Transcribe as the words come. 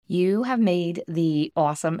You have made the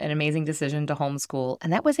awesome and amazing decision to homeschool,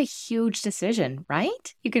 and that was a huge decision,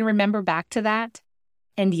 right? You can remember back to that?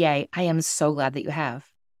 And yay, I am so glad that you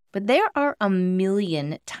have. But there are a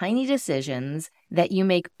million tiny decisions that you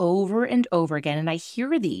make over and over again, and I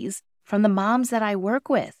hear these from the moms that I work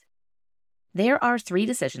with. There are 3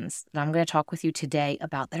 decisions that I'm going to talk with you today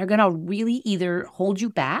about that are going to really either hold you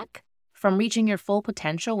back from reaching your full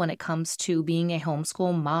potential when it comes to being a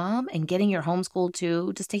homeschool mom and getting your homeschool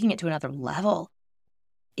to just taking it to another level.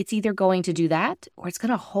 It's either going to do that or it's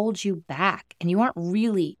going to hold you back and you aren't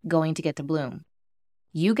really going to get to bloom.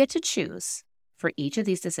 You get to choose for each of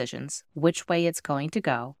these decisions which way it's going to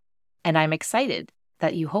go. And I'm excited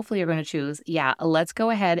that you hopefully are going to choose, let's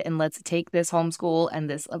go ahead and let's take this homeschool and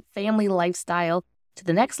this family lifestyle to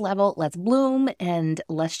the next level. Let's bloom and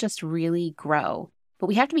let's just really grow. But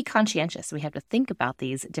we have to be conscientious. We have to think about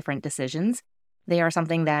these different decisions. They are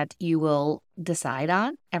something that you will decide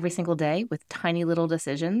on every single day with tiny little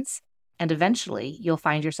decisions. And eventually you'll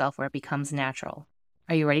find yourself where it becomes natural.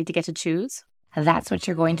 Are you ready to get to choose? That's what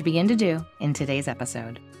you're going to begin to do in today's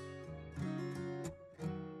episode.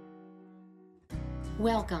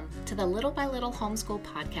 Welcome to the Little by Little Homeschool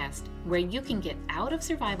Podcast, where you can get out of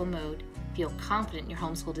survival mode, feel confident in your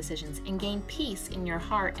homeschool decisions, and gain peace in your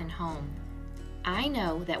heart and home. I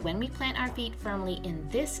know that when we plant our feet firmly in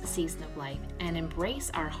this season of life and embrace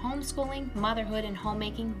our homeschooling, motherhood, and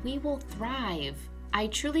homemaking, we will thrive. I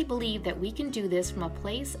truly believe that we can do this from a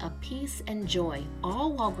place of peace and joy,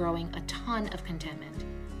 all while growing a ton of contentment.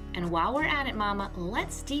 And while we're at it, Mama,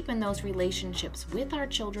 let's deepen those relationships with our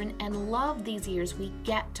children and love these years we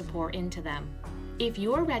get to pour into them. If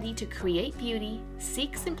you're ready to create beauty,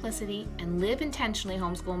 seek simplicity, and live intentionally,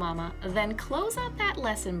 homeschool mama, then close out that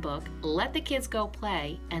lesson book, let the kids go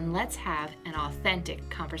play, and let's have an authentic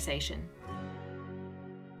conversation.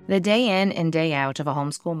 The day in and day out of a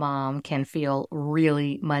homeschool mom can feel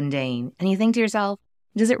really mundane. And you think to yourself,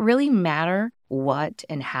 does it really matter what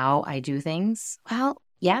and how I do things? Well,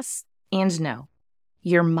 yes and no.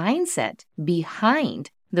 Your mindset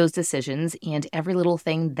behind those decisions and every little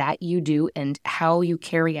thing that you do and how you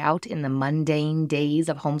carry out in the mundane days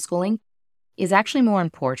of homeschooling is actually more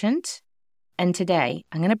important. And today,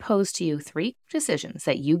 I'm going to pose to you 3 decisions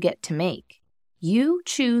that you get to make. You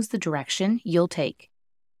choose the direction you'll take.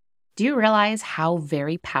 Do you realize how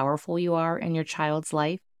very powerful you are in your child's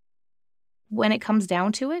life? When it comes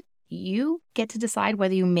down to it, you get to decide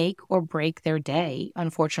whether you make or break their day,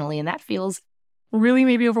 unfortunately, and that feels really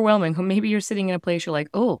maybe overwhelming. Maybe you're sitting in a place you're like,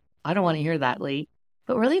 oh, I don't want to hear that, Lee.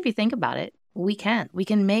 But really, if you think about it, we can. We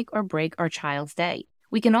can make or break our child's day.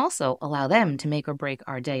 We can also allow them to make or break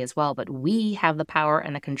our day as well, but we have the power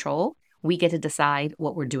and the control. We get to decide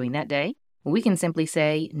what we're doing that day. We can simply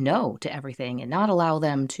say no to everything and not allow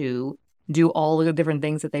them to do all the different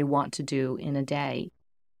things that they want to do in a day.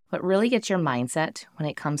 What really gets your mindset when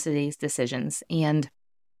it comes to these decisions and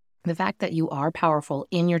the fact that you are powerful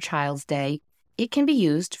in your child's day, it can be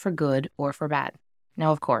used for good or for bad.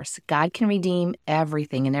 Now, of course, God can redeem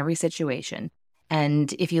everything in every situation.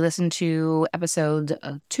 And if you listen to episode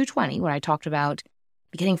 220, where I talked about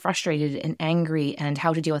getting frustrated and angry and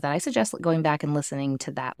how to deal with that, I suggest going back and listening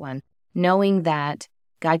to that one, knowing that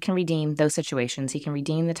God can redeem those situations. He can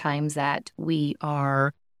redeem the times that we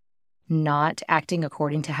are not acting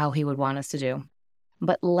according to how He would want us to do.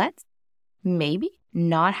 But let's maybe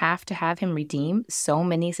not have to have Him redeem so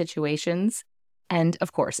many situations. And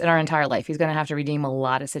of course, in our entire life, He's going to have to redeem a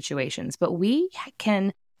lot of situations. But we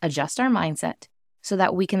can adjust our mindset so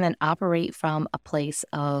that we can then operate from a place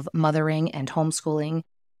of mothering and homeschooling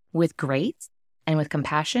with grace and with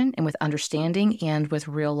compassion and with understanding and with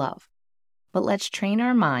real love. But let's train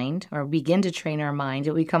our mind, or begin to train our mind. It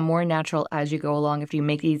will become more natural as you go along if you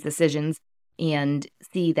make these decisions and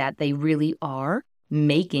see that they really are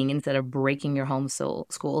making instead of breaking your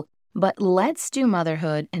homeschool. But let's do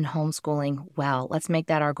motherhood and homeschooling well. Let's make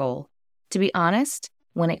that our goal. To be honest,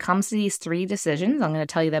 when it comes to these 3 decisions, I'm going to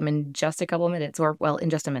tell you them in just a couple of minutes, in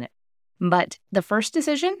just a minute. But the first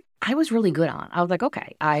decision, I was really good on. I was like,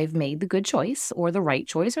 okay, I've made the good choice or the right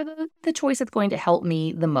choice or the choice that's going to help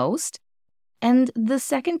me the most. And the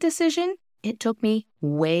second decision, it took me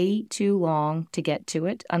way too long to get to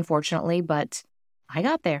it, unfortunately, but I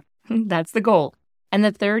got there. That's the goal. And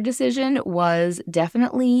the third decision was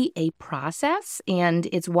definitely a process, and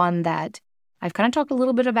it's one that I've kind of talked a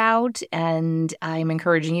little bit about, and I'm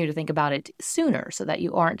encouraging you to think about it sooner so that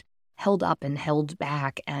you aren't held up and held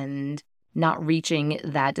back and not reaching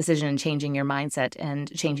that decision and changing your mindset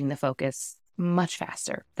and changing the focus much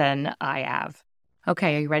faster than I have.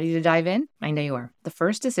 Okay, are you ready to dive in? I know you are. The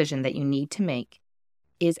first decision that you need to make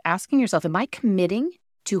is asking yourself, am I committing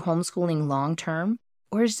to homeschooling long term,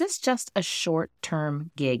 or is this just a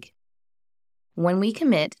short-term gig? When we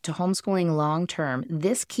commit to homeschooling long term,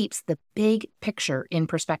 this keeps the big picture in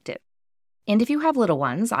perspective. And if you have little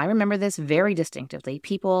ones, I remember this very distinctively.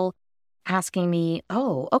 People asking me,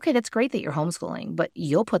 oh, okay, that's great that you're homeschooling, but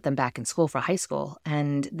you'll put them back in school for high school.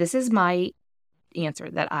 And this is my answer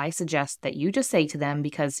that I suggest that you just say to them,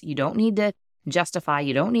 because you don't need to justify,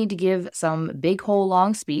 you don't need to give some big whole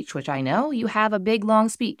long speech, which I know you have a big long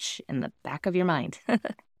speech in the back of your mind.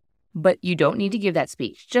 But you don't need to give that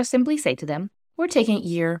speech. Just simply say to them, we're taking it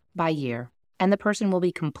year by year. And the person will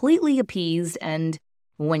be completely appeased. And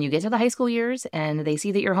when you get to the high school years and they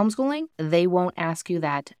see that you're homeschooling, they won't ask you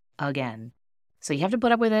that again. So you have to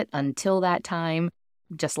put up with it until that time.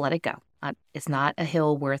 Just let it go. It's not a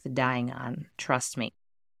hill worth dying on. Trust me.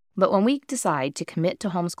 But when we decide to commit to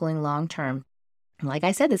homeschooling long term, like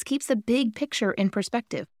I said, this keeps the big picture in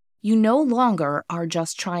perspective. You no longer are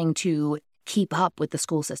just trying to keep up with the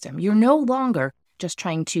school system. You're no longer just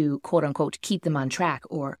trying to, quote unquote, keep them on track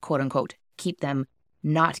or, quote unquote, keep them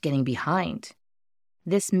not getting behind.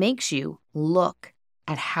 This makes you look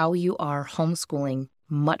at how you are homeschooling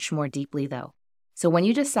much more deeply, though. So when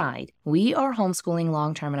you decide we are homeschooling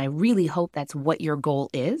long term, and I really hope that's what your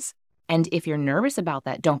goal is, and if you're nervous about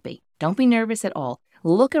that, don't be. Don't be nervous at all.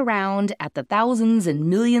 Look around at the thousands and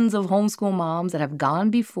millions of homeschool moms that have gone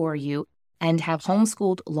before you and have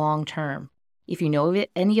homeschooled long term. If you know of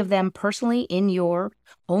any of them personally in your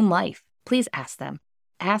own life, please ask them.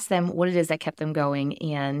 Ask them what it is that kept them going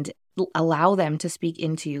and allow them to speak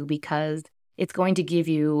into you, because it's going to give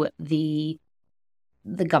you the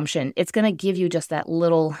gumption. It's going to give you just that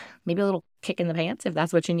little, maybe a little kick in the pants if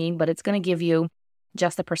that's what you need, but it's going to give you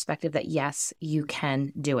just the perspective that yes, you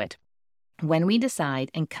can do it. When we decide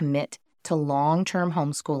and commit to long-term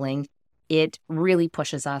homeschooling, it really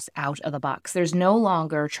pushes us out of the box. There's no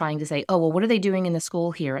longer trying to say, oh, well, what are they doing in the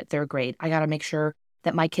school here at third grade? I got to make sure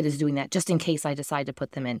that my kid is doing that just in case I decide to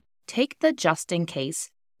put them in. Take the just in case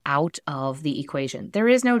out of the equation. There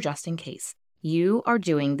is no just in case. You are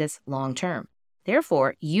doing this long term.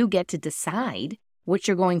 Therefore, you get to decide what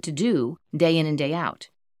you're going to do day in and day out.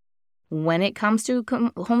 When it comes to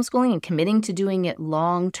homeschooling and committing to doing it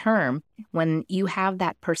long term, when you have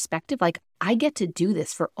that perspective, like I get to do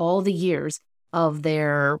this for all the years of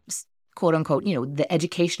their quote unquote, the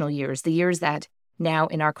educational years, the years that now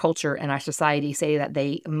in our culture and our society say that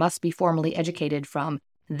they must be formally educated from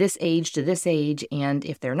this age to this age. And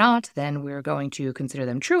if they're not, then we're going to consider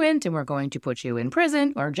them truant and we're going to put you in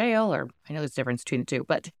prison or jail, or I know there's a difference between the two,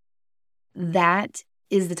 but that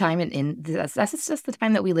is the time that's just the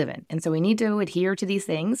time that we live in. And so we need to adhere to these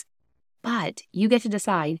things, but you get to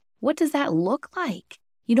decide, what does that look like?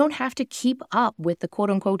 You don't have to keep up with the quote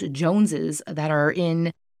unquote Joneses that are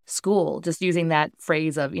in school, just using that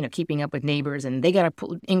phrase of, keeping up with neighbors, and they got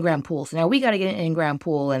a in-ground pool. So now we got to get an in-ground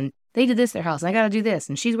pool, and they did this at their house, and I got to do this,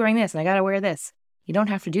 and she's wearing this, and I got to wear this. You don't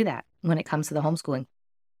have to do that when it comes to the homeschooling.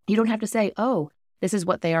 You don't have to say, oh, this is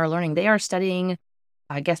what they are learning. They are studying,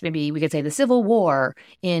 I guess maybe we could say, the Civil War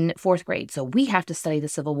in fourth grade. So we have to study the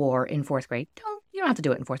Civil War in fourth grade. You don't have to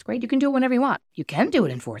do it in fourth grade. You can do it whenever you want. You can do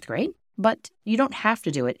it in fourth grade, but you don't have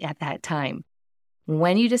to do it at that time.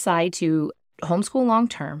 When you decide to homeschool long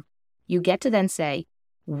term, you get to then say,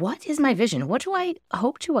 what is my vision? What do I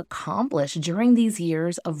hope to accomplish during these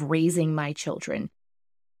years of raising my children?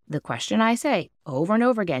 The question I say over and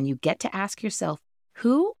over again, you get to ask yourself,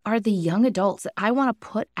 who are the young adults that I want to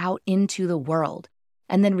put out into the world?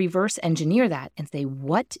 And then reverse engineer that and say,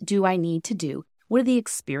 what do I need to do? What are the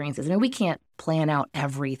experiences? I mean, we can't plan out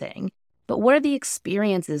everything, but what are the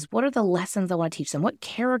experiences? What are the lessons I want to teach them? What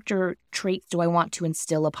character traits do I want to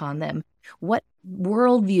instill upon them? What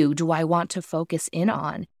worldview do I want to focus in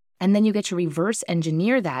on? And then you get to reverse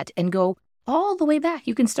engineer that and go all the way back.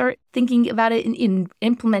 You can start thinking about it in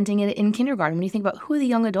implementing it in kindergarten when you think about who are the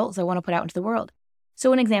young adults I want to put out into the world.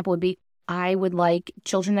 So an example would be, I would like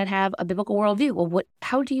children that have a biblical worldview. Well,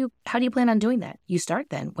 how do you plan on doing that? You start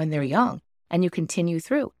then when they're young and you continue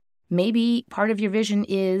through. Maybe part of your vision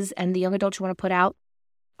is, and the young adults you want to put out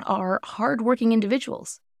are hardworking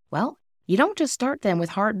individuals. Well, you don't just start them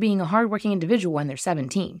with being a hardworking individual when they're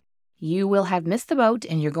 17. You will have missed the boat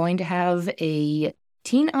and you're going to have a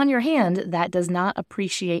teen on your hand that does not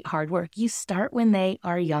appreciate hard work. You start when they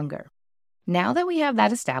are younger. Now that we have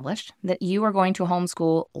that established, that you are going to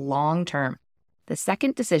homeschool long term, the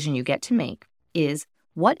second decision you get to make is,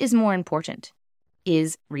 what is more important?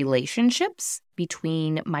 Is relationships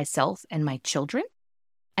between myself and my children,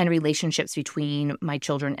 and relationships between my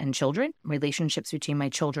children and children, relationships between my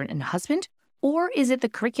children and husband, or is it the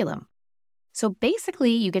curriculum? So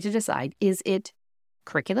basically, you get to decide, is it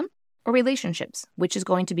curriculum or relationships? Which is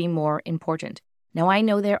going to be more important? Now, I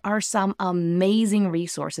know there are some amazing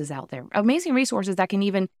resources out there, amazing resources that can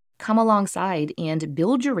even come alongside and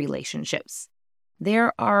build your relationships.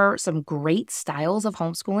 There are some great styles of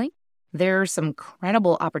homeschooling. There are some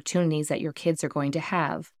incredible opportunities that your kids are going to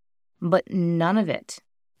have, but none of it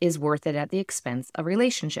is worth it at the expense of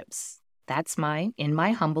relationships. That's in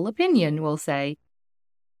my humble opinion, we'll say.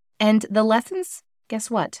 And the lessons,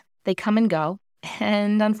 guess what? They come and go.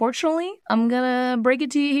 And unfortunately, I'm going to break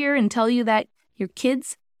it to you here and tell you that your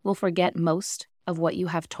kids will forget most of what you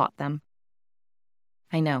have taught them.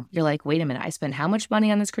 I know. You're like, wait a minute, I spend how much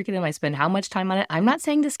money on this curriculum? I spend how much time on it? I'm not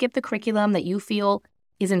saying to skip the curriculum that you feel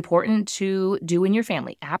is important to do in your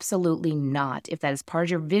family. Absolutely not. If that is part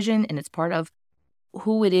of your vision and it's part of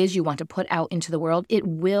who it is you want to put out into the world, it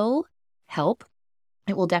will help.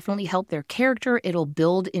 It will definitely help their character. It'll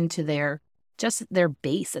build into their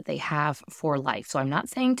base that they have for life. So I'm not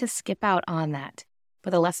saying to skip out on that,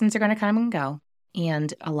 but the lessons are going to come and go.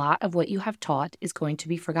 And a lot of what you have taught is going to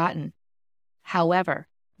be forgotten. However,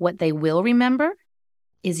 what they will remember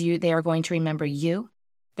is they are going to remember you.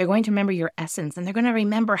 They're going to remember your essence, and they're going to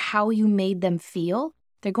remember how you made them feel.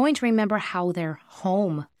 They're going to remember how their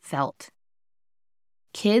home felt.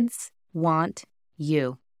 Kids want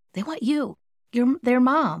you. They want you. You're their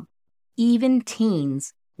mom. Even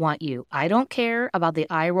teens want you. I don't care about the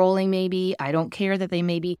eye rolling maybe. I don't care that they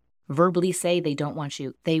maybe verbally say they don't want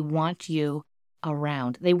you. They want you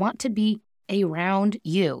around. They want to be around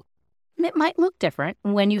you. It might look different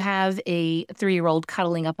when you have a 3-year-old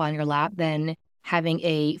cuddling up on your lap than having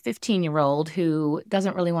a 15-year-old who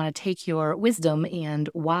doesn't really want to take your wisdom and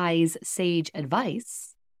wise, sage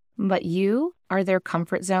advice. But you are their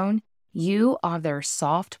comfort zone. You are their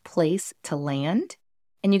soft place to land.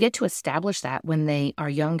 And you get to establish that when they are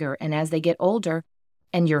younger. And as they get older,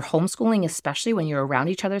 and you're homeschooling, especially when you're around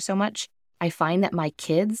each other so much, I find that my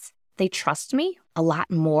kids, they trust me a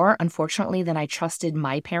lot more, unfortunately, than I trusted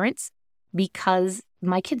my parents, because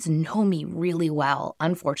my kids know me really well,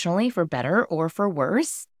 unfortunately, for better or for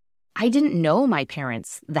worse. I didn't know my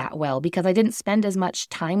parents that well because I didn't spend as much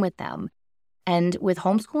time with them. And with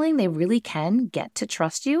homeschooling, they really can get to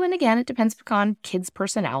trust you. And again, it depends on kids'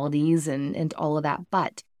 personalities and all of that.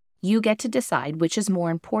 But you get to decide which is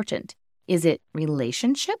more important. Is it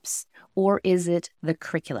relationships or is it the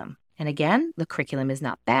curriculum? And again, the curriculum is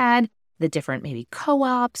not bad. The different maybe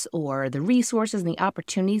co-ops or the resources and the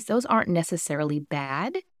opportunities, those aren't necessarily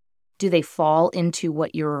bad. Do they fall into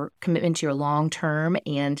what your commitment to your long-term,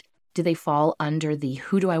 and do they fall under the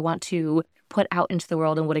who do I want to put out into the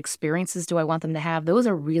world and what experiences do I want them to have? Those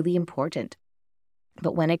are really important.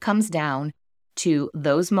 But when it comes down to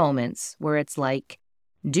those moments where it's like,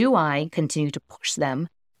 do I continue to push them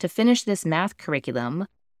to finish this math curriculum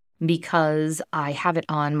because I have it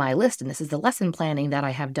on my list and this is the lesson planning that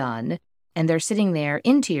I have done, and they're sitting there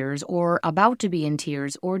in tears or about to be in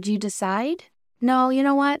tears? Or do you decide, no, you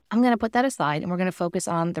know what? I'm going to put that aside and we're going to focus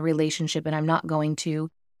on the relationship, and I'm not going to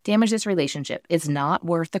damage this relationship. It's not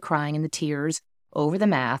worth the crying and the tears over the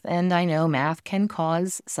math. And I know math can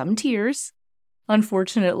cause some tears,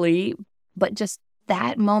 unfortunately, but just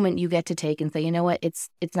that moment you get to take and say, you know what? It's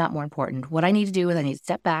not more important. What I need to do is I need to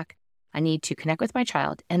step back. I need to connect with my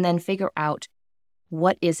child and then figure out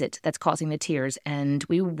what is it that's causing the tears? And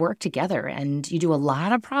we work together, and you do a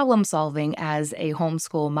lot of problem solving as a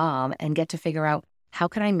homeschool mom and get to figure out, how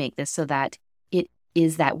can I make this so that it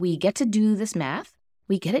is that we get to do this math,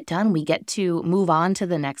 we get it done, we get to move on to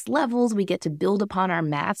the next levels, we get to build upon our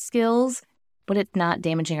math skills, but it's not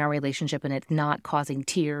damaging our relationship and it's not causing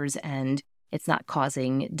tears and it's not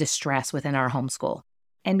causing distress within our homeschool.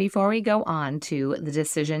 And before we go on to the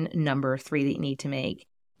decision number 3 that you need to make,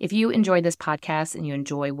 if you enjoy this podcast and you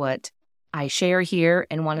enjoy what I share here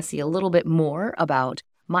and want to see a little bit more about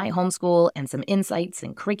my homeschool and some insights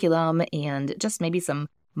and curriculum and just maybe some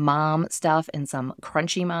mom stuff and some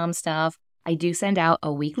crunchy mom stuff, I do send out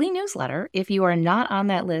a weekly newsletter. If you are not on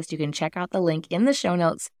that list, you can check out the link in the show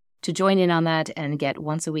notes to join in on that and get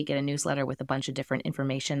once a week a newsletter with a bunch of different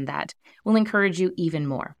information that will encourage you even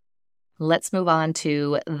more. Let's move on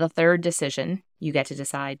to the third decision you get to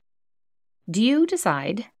decide. Do you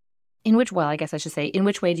decide in which way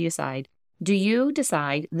do you decide? Do you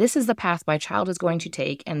decide this is the path my child is going to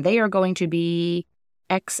take and they are going to be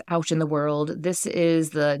X out in the world? This is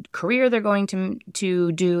the career they're going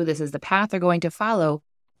to do. This is the path they're going to follow.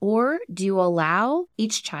 Or do you allow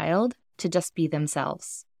each child to just be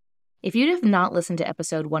themselves? If you have not listened to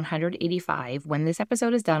episode 185, when this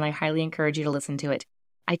episode is done, I highly encourage you to listen to it.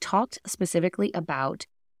 I talked specifically about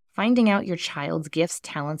finding out your child's gifts,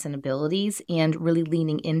 talents, and abilities and really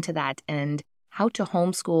leaning into that and how to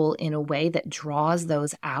homeschool in a way that draws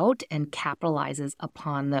those out and capitalizes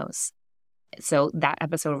upon those. So that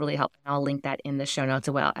episode really helped. I'll link that in the show notes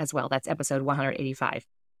as well. That's episode 185.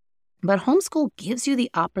 But homeschool gives you the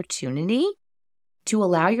opportunity to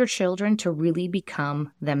allow your children to really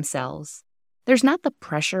become themselves. There's not the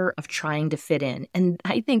pressure of trying to fit in. And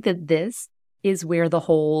I think that this is where the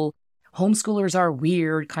whole homeschoolers are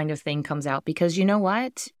weird kind of thing comes out, because you know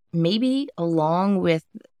what? Maybe along with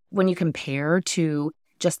when you compare to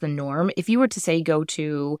just the norm, if you were to say go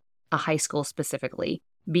to a high school specifically,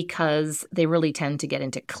 because they really tend to get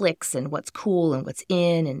into cliques and what's cool and what's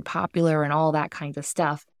in and popular and all that kind of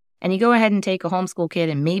stuff. And you go ahead and take a homeschool kid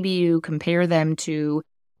and maybe you compare them to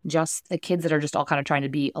just the kids that are just all kind of trying to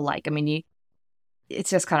be alike. I mean,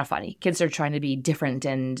 it's just kind of funny. Kids are trying to be different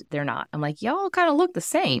and they're not. I'm like, y'all kind of look the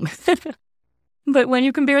same. But when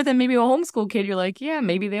you compare them maybe to a homeschool kid, you're like, yeah,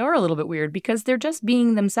 maybe they are a little bit weird because they're just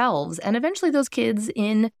being themselves. And eventually those kids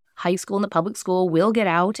in high school and the public school will get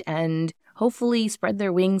out and hopefully spread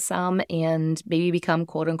their wings some and maybe become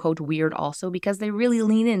quote unquote weird also because they really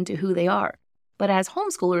lean into who they are. But as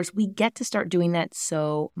homeschoolers, we get to start doing that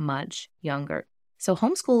so much younger. So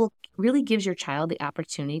homeschool really gives your child the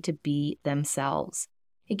opportunity to be themselves.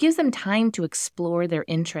 It gives them time to explore their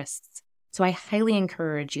interests. So I highly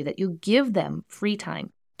encourage you that you give them free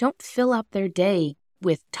time. Don't fill up their day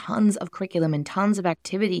with tons of curriculum and tons of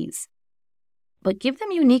activities, but give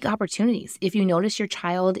them unique opportunities. If you notice your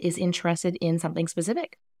child is interested in something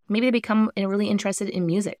specific, maybe they become really interested in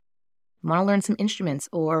music, want to learn some instruments,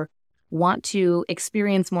 or want to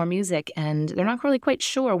experience more music, and they're not really quite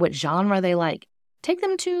sure what genre they like. Take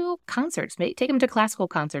them to concerts, take them to classical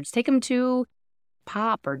concerts, take them to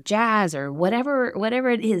pop or jazz or whatever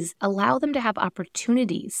it is. Allow them to have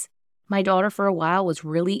opportunities. My daughter for a while was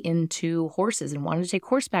really into horses and wanted to take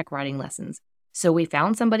horseback riding lessons. So we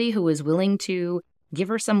found somebody who was willing to give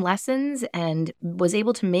her some lessons and was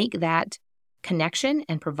able to make that connection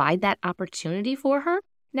and provide that opportunity for her.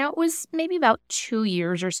 Now, it was maybe about 2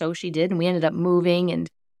 years or so she did, and we ended up moving, and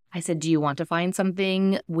I said, do you want to find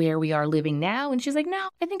something where we are living now? And she's like, no,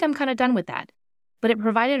 I think I'm kind of done with that. But it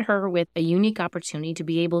provided her with a unique opportunity to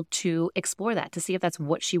be able to explore that, to see if that's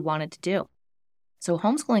what she wanted to do. So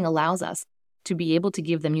homeschooling allows us to be able to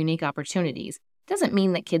give them unique opportunities. Doesn't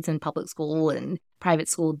mean that kids in public school and private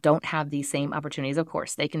school don't have these same opportunities. Of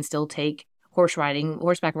course, they can still take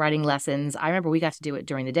horseback riding lessons. I remember we got to do it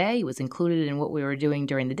during the day. It was included in what we were doing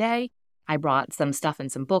during the day. I brought some stuff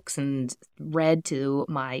and some books and read to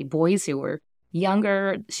my boys who were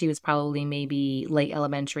younger. She was probably maybe late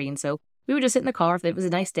elementary. And so we would just sit in the car. If it was a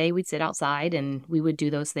nice day, we'd sit outside and we would do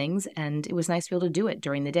those things. And it was nice to be able to do it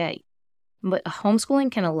during the day. But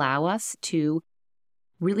homeschooling can allow us to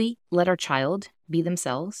really let our child be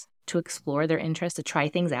themselves, to explore their interests, to try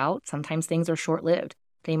things out. Sometimes things are short-lived.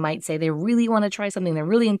 They might say they really want to try something. They're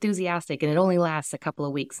really enthusiastic and it only lasts a couple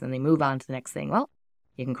of weeks and they move on to the next thing. Well,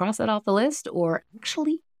 you can cross that off the list, or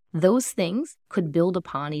actually those things could build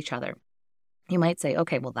upon each other. You might say,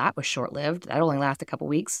 okay, well, that was short-lived. That only lasts a couple of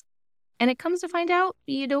weeks. And it comes to find out,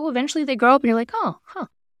 eventually they grow up and you're like,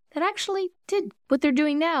 that actually did, what they're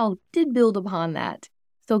doing now did build upon that.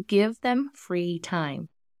 So give them free time.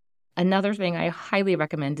 Another thing I highly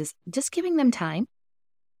recommend is just giving them time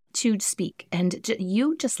to speak and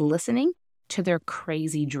you just listening to their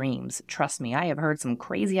crazy dreams. Trust me, I have heard some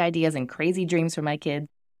crazy ideas and crazy dreams from my kids.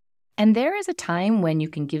 And there is a time when you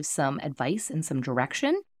can give some advice and some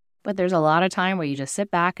direction, but there's a lot of time where you just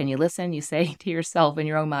sit back and you listen, you say to yourself in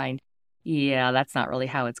your own mind, yeah, that's not really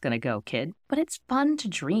how it's going to go, kid. But it's fun to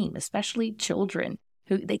dream, especially children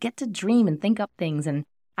who they get to dream and think up things. And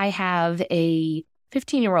I have a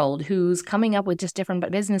 15-year-old who's coming up with just different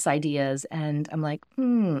business ideas. And I'm like,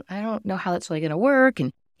 I don't know how that's really going to work.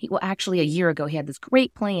 And actually a year ago, he had this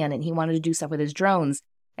great plan and he wanted to do stuff with his drones.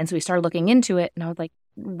 And so we started looking into it. And I was like,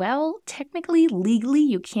 well, technically, legally,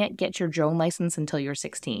 you can't get your drone license until you're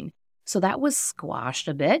 16. So that was squashed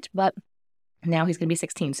a bit, but now he's going to be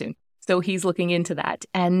 16 soon. So he's looking into that.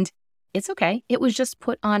 And it's okay. It was just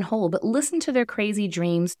put on hold. But listen to their crazy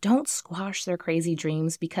dreams. Don't squash their crazy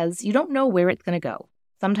dreams because you don't know where it's going to go.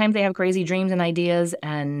 Sometimes they have crazy dreams and ideas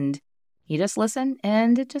and you just listen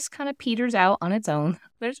and it just kind of peters out on its own.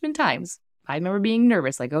 There's been times I remember being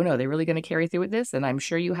nervous, like, oh no, they're really going to carry through with this. And I'm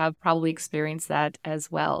sure you have probably experienced that as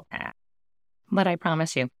well. But I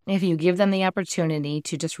promise you, if you give them the opportunity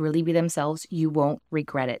to just really be themselves, you won't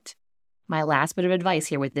regret it. My last bit of advice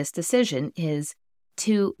here with this decision is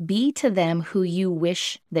to be to them who you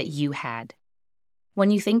wish that you had.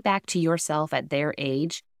 When you think back to yourself at their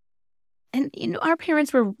age, and our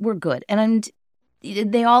parents were good, and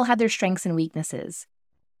they all had their strengths and weaknesses.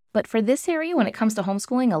 But for this area, when it comes to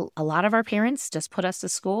homeschooling, a lot of our parents just put us to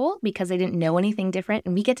school because they didn't know anything different,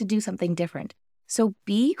 and we get to do something different. So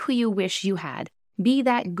be who you wish you had. Be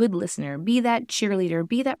that good listener, be that cheerleader,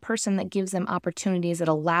 be that person that gives them opportunities, that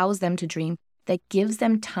allows them to dream, that gives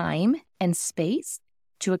them time and space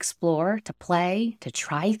to explore, to play, to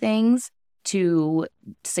try things, to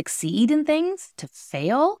succeed in things, to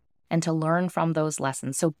fail, and to learn from those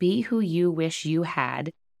lessons. So be who you wish you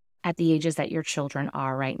had at the ages that your children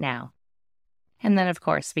are right now. And then, of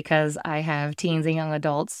course, because I have teens and young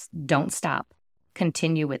adults, don't stop.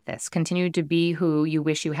 Continue with this. Continue to be who you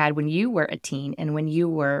wish you had when you were a teen and when you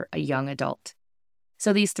were a young adult.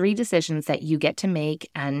 So these 3 decisions that you get to make,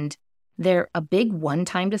 and they're a big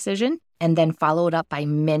one-time decision and then followed up by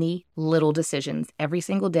many little decisions every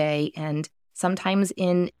single day and sometimes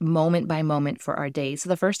in moment by moment for our days. So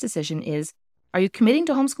the first decision is, are you committing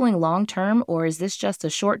to homeschooling long-term, or is this just a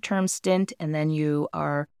short-term stint and then you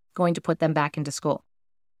are going to put them back into school?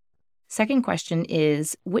 Second question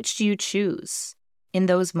is, which do you choose in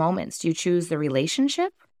those moments? Do you choose the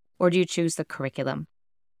relationship or do you choose the curriculum?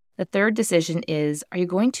 The third decision is, are you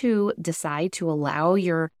going to decide to allow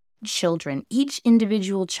your children, each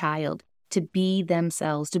individual child, to be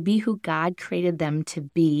themselves, to be who God created them to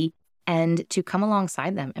be, and to come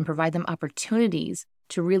alongside them and provide them opportunities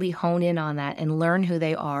to really hone in on that and learn who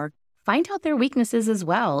they are, find out their weaknesses as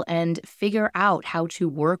well, and figure out how to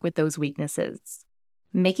work with those weaknesses.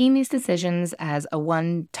 Making these decisions as a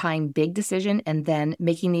one-time big decision and then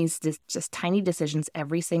making these just tiny decisions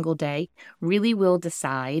every single day really will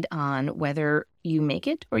decide on whether you make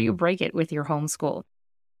it or you break it with your homeschool.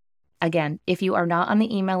 Again, if you are not on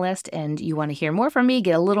the email list and you want to hear more from me,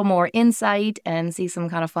 get a little more insight and see some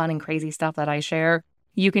kind of fun and crazy stuff that I share,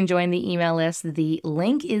 you can join the email list. The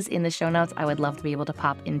link is in the show notes. I would love to be able to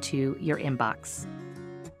pop into your inbox.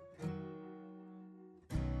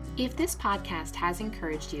 If this podcast has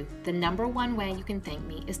encouraged you, the number one way you can thank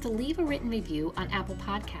me is to leave a written review on Apple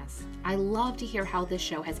Podcasts. I love to hear how this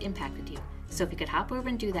show has impacted you. So if you could hop over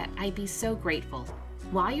and do that, I'd be so grateful.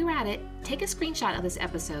 While you're at it, take a screenshot of this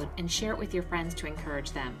episode and share it with your friends to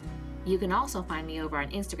encourage them. You can also find me over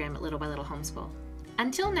on Instagram at Little by Little Homeschool.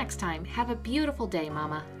 Until next time, have a beautiful day,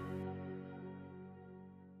 Mama.